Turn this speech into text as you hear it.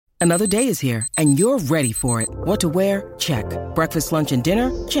Another day is here, and you're ready for it. What to wear? Check. Breakfast, lunch, and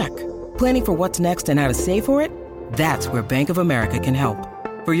dinner? Check. Planning for what's next and how to save for it? That's where Bank of America can help.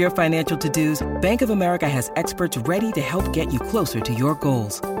 For your financial to-dos, Bank of America has experts ready to help get you closer to your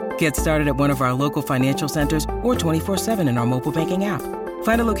goals. Get started at one of our local financial centers or 24/7 in our mobile banking app.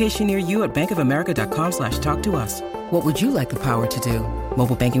 Find a location near you at bankofamerica.com/talktous. What would you like the power to do?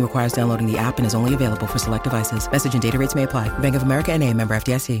 Mobile banking requires downloading the app and is only available for select devices. Message and data rates may apply. Bank of America N.A., member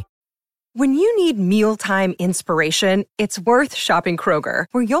FDIC. When you need mealtime inspiration, it's worth shopping Kroger,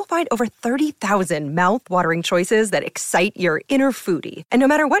 where you'll find over 30,000 mouth-watering choices that excite your inner foodie. And no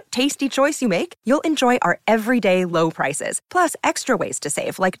matter what tasty choice you make, you'll enjoy our everyday low prices, plus extra ways to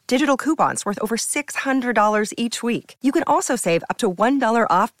save, like digital coupons worth over $600 each week. You can also save up to $1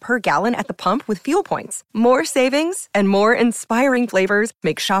 off per gallon at the pump with fuel points. More savings and more inspiring flavors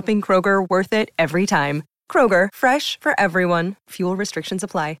make shopping Kroger worth it every time. Kroger, fresh for everyone. Fuel restrictions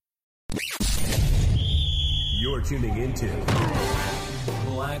apply. You're tuning into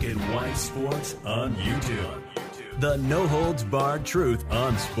Black and White Sports on YouTube. The no-holds-barred truth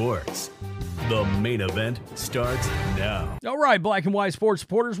on sports. The main event starts now. All right, Black and White Sports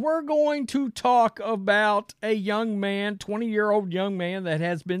supporters, we're going to talk about a young man, 20-year-old young man that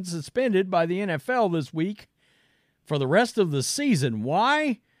has been suspended by the NFL this week for the rest of the season.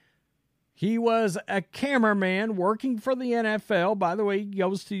 Why? He was a cameraman working for the NFL. By the way, he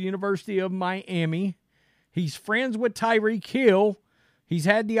goes to the University of Miami. He's friends with Tyreek Hill. He's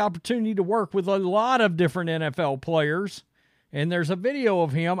had the opportunity to work with a lot of different NFL players. And there's a video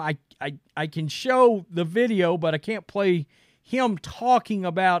of him. I can show the video, but I can't play him talking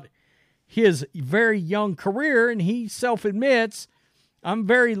about his very young career. And he self-admits, I'm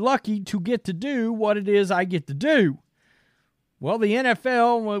very lucky to get to do what it is I get to do. Well, the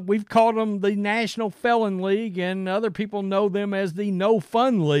NFL, we've called them the National Felon League, and other people know them as the No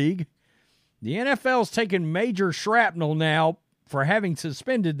Fun League. The NFL's taken major shrapnel now for having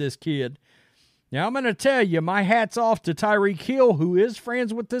suspended this kid. Now, I'm going to tell you, my hat's off to Tyreek Hill, who is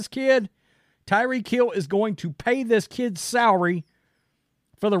friends with this kid. Tyreek Hill is going to pay this kid's salary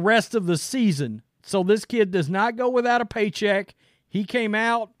for the rest of the season. So this kid does not go without a paycheck. He came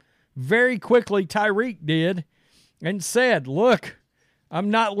out very quickly, Tyreek did, and said, look,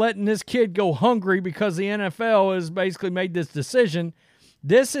 I'm not letting this kid go hungry because the NFL has basically made this decision.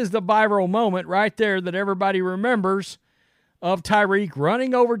 This is the viral moment right there that everybody remembers of Tyreek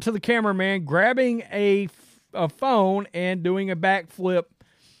running over to the cameraman, grabbing a phone, and doing a backflip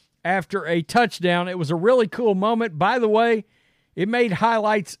after a touchdown. It was a really cool moment. By the way, it made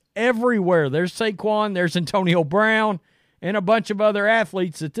highlights everywhere. There's Saquon, there's Antonio Brown, and a bunch of other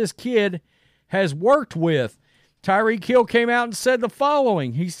athletes that this kid has worked with. Tyreek Hill came out and said the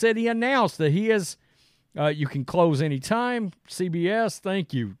following. He said he announced that he is, you can close anytime, CBS,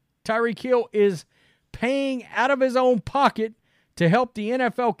 thank you. Tyreek Hill is paying out of his own pocket to help the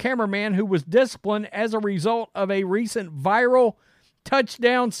NFL cameraman who was disciplined as a result of a recent viral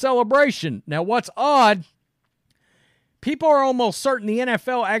touchdown celebration. Now, what's odd, people are almost certain the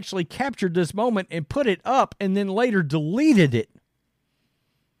NFL actually captured this moment and put it up and then later deleted it,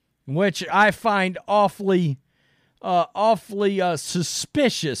 which I find awfully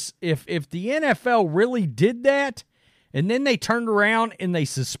suspicious. If the NFL really did that and then they turned around and they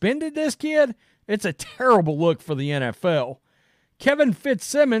suspended this kid, it's a terrible look for the NFL. Kevin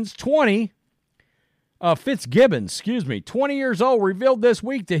Fitzgibbons, 20 years old, revealed this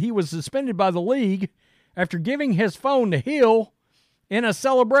week that he was suspended by the league after giving his phone to Hill in a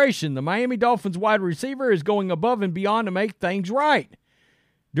celebration. The Miami Dolphins wide receiver is going above and beyond to make things right.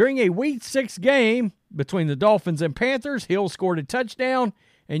 During a Week 6 game between the Dolphins and Panthers, Hill scored a touchdown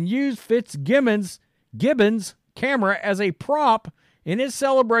and used Fitzgibbons' camera as a prop in his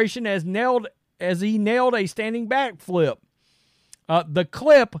celebration as he nailed a standing backflip. The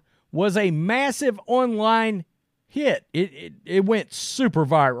clip was a massive online hit. It went super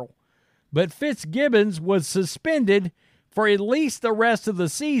viral. But Fitzgibbons was suspended for at least the rest of the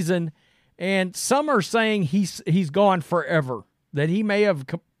season, and some are saying he's gone forever, that he may have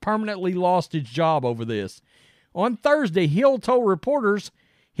permanently lost his job over this. On Thursday, Hill told reporters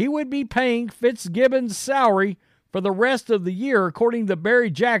he would be paying Fitzgibbons' salary for the rest of the year, according to Barry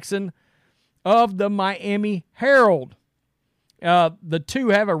Jackson of the Miami Herald. The two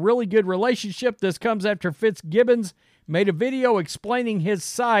have a really good relationship. This comes after Fitzgibbons made a video explaining his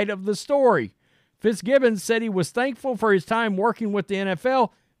side of the story. Fitzgibbons said he was thankful for his time working with the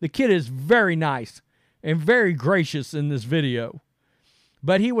NFL. The kid is very nice and very gracious in this video.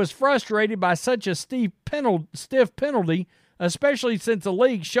 But he was frustrated by such a stiff penalty, especially since the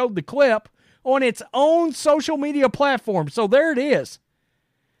league showed the clip on its own social media platform. So there it is.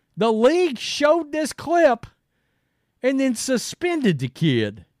 The league showed this clip and then suspended the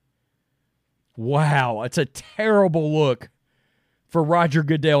kid. Wow, it's a terrible look for Roger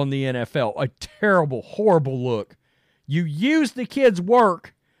Goodell in the NFL. A terrible, horrible look. You used the kid's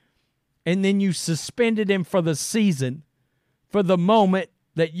work, and then you suspended him for the season for the moment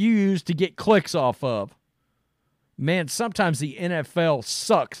that you used to get clicks off of. Man, sometimes the NFL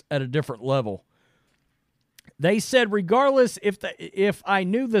sucks at a different level. They said regardless if I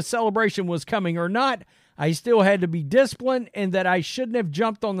knew the celebration was coming or not, I still had to be disciplined and that I shouldn't have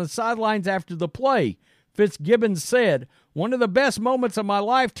jumped on the sidelines after the play. Fitzgibbons said, one of the best moments of my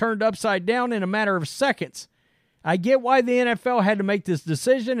life turned upside down in a matter of seconds. I get why the NFL had to make this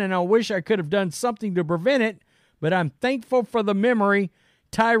decision, and I wish I could have done something to prevent it, but I'm thankful for the memory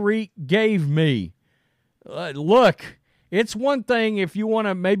Tyreek gave me. Look, it's one thing if you want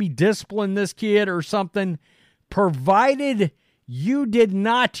to maybe discipline this kid or something, provided you did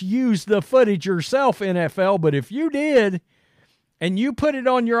not use the footage yourself, NFL, but if you did and you put it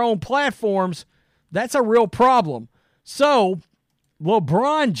on your own platforms, that's a real problem. So,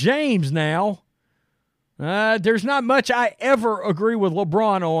 LeBron James now, there's not much I ever agree with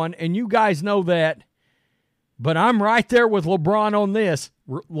LeBron on, and you guys know that, but I'm right there with LeBron on this.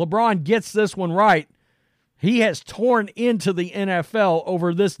 LeBron gets this one right. He has torn into the NFL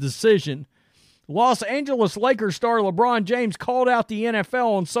over this decision. Los Angeles Lakers star LeBron James called out the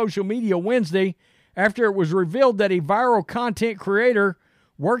NFL on social media Wednesday after it was revealed that a viral content creator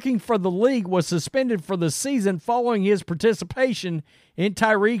working for the league was suspended for the season following his participation in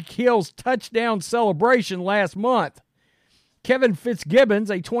Tyreek Hill's touchdown celebration last month. Kevin Fitzgibbons,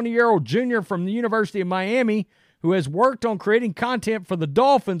 a 20-year-old junior from the University of Miami who has worked on creating content for the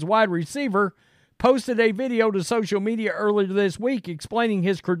Dolphins wide receiver, posted a video to social media earlier this week explaining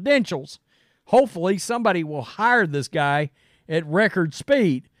his credentials. Hopefully somebody will hire this guy at record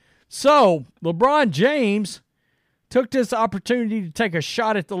speed. So, LeBron James took this opportunity to take a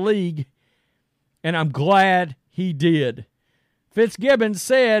shot at the league, and I'm glad he did. Fitzgibbons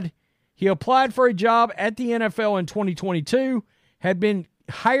said he applied for a job at the NFL in 2022, had been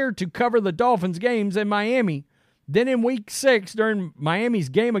hired to cover the Dolphins games in Miami. Then in Week 6, during Miami's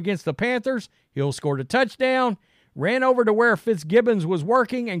game against the Panthers, Hill scored a touchdown, ran over to where Fitzgibbons was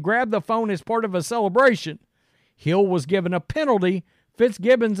working, and grabbed the phone as part of a celebration. Hill was given a penalty.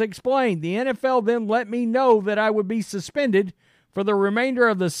 Fitzgibbons explained, the NFL then let me know that I would be suspended for the remainder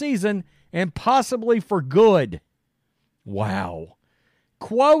of the season and possibly for good. Wow.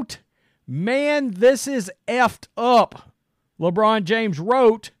 Quote, man, this is effed up, LeBron James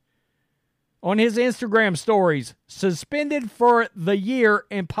wrote on his Instagram stories. Suspended for the year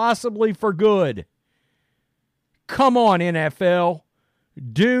and possibly for good. Come on, NFL.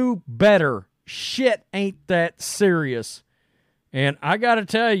 Do better. Shit ain't that serious. And I got to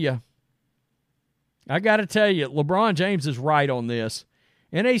tell you, LeBron James is right on this.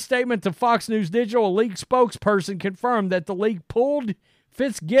 In a statement to Fox News Digital, a league spokesperson confirmed that the league pulled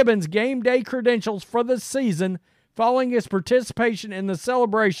Fitzgibbons' game day credentials for the season following his participation in the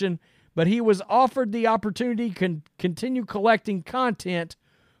celebration, but he was offered the opportunity to continue collecting content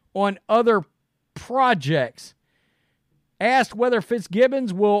on other projects. Asked whether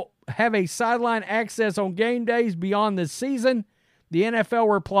Fitzgibbons will have a sideline access on game days beyond this season, the NFL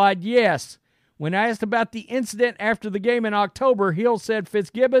replied yes. When asked about the incident after the game in October, Hill said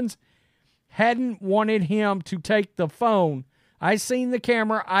Fitzgibbons hadn't wanted him to take the phone. I seen the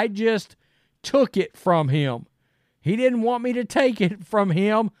camera. I just took it from him. He didn't want me to take it from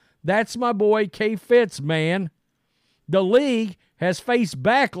him. That's my boy K. Fitz, man. The league has faced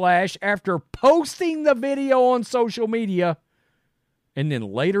backlash after posting the video on social media and then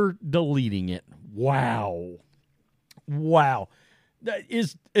later deleting it. Wow.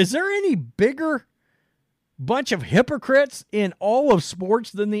 Is there any bigger bunch of hypocrites in all of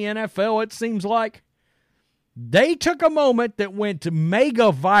sports than the NFL, it seems like? They took a moment that went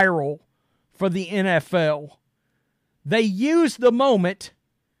mega viral for the NFL. They used the moment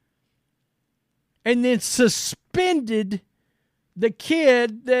and then suspended the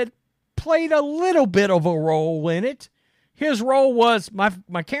kid that played a little bit of a role in it. His role was,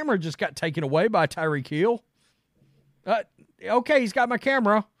 my camera just got taken away by Tyreek Hill. Okay, he's got my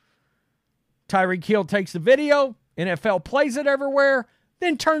camera. Tyreek Hill takes the video. NFL plays it everywhere.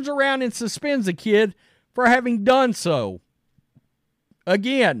 Then turns around and suspends the kid for having done so.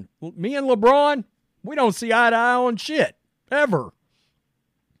 Again, me and LeBron, we don't see eye to eye on shit. Ever.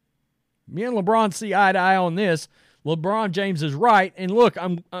 Me and LeBron see eye to eye on this. LeBron James is right. And look,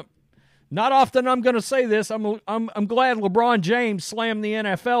 I'm not often I'm going to say this. I'm glad LeBron James slammed the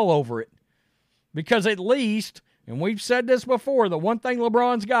NFL over it. Because at least And we've said this before, the one thing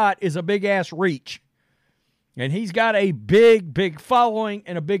LeBron's got is a big-ass reach. And he's got a big, big following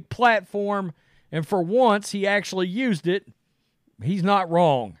and a big platform. And for once, he actually used it. He's not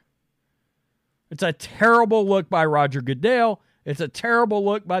wrong. It's a terrible look by Roger Goodell. It's a terrible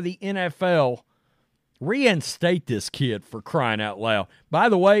look by the NFL. Reinstate this kid, for crying out loud. By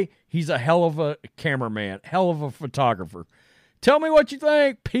the way, he's a hell of a cameraman, hell of a photographer. Tell me what you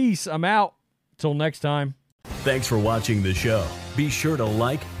think. Peace. I'm out. Till next time. Thanks for watching the show. Be sure to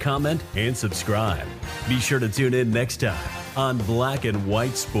like, comment, and subscribe. Be sure to tune in next time on Black and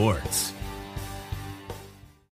White Sports.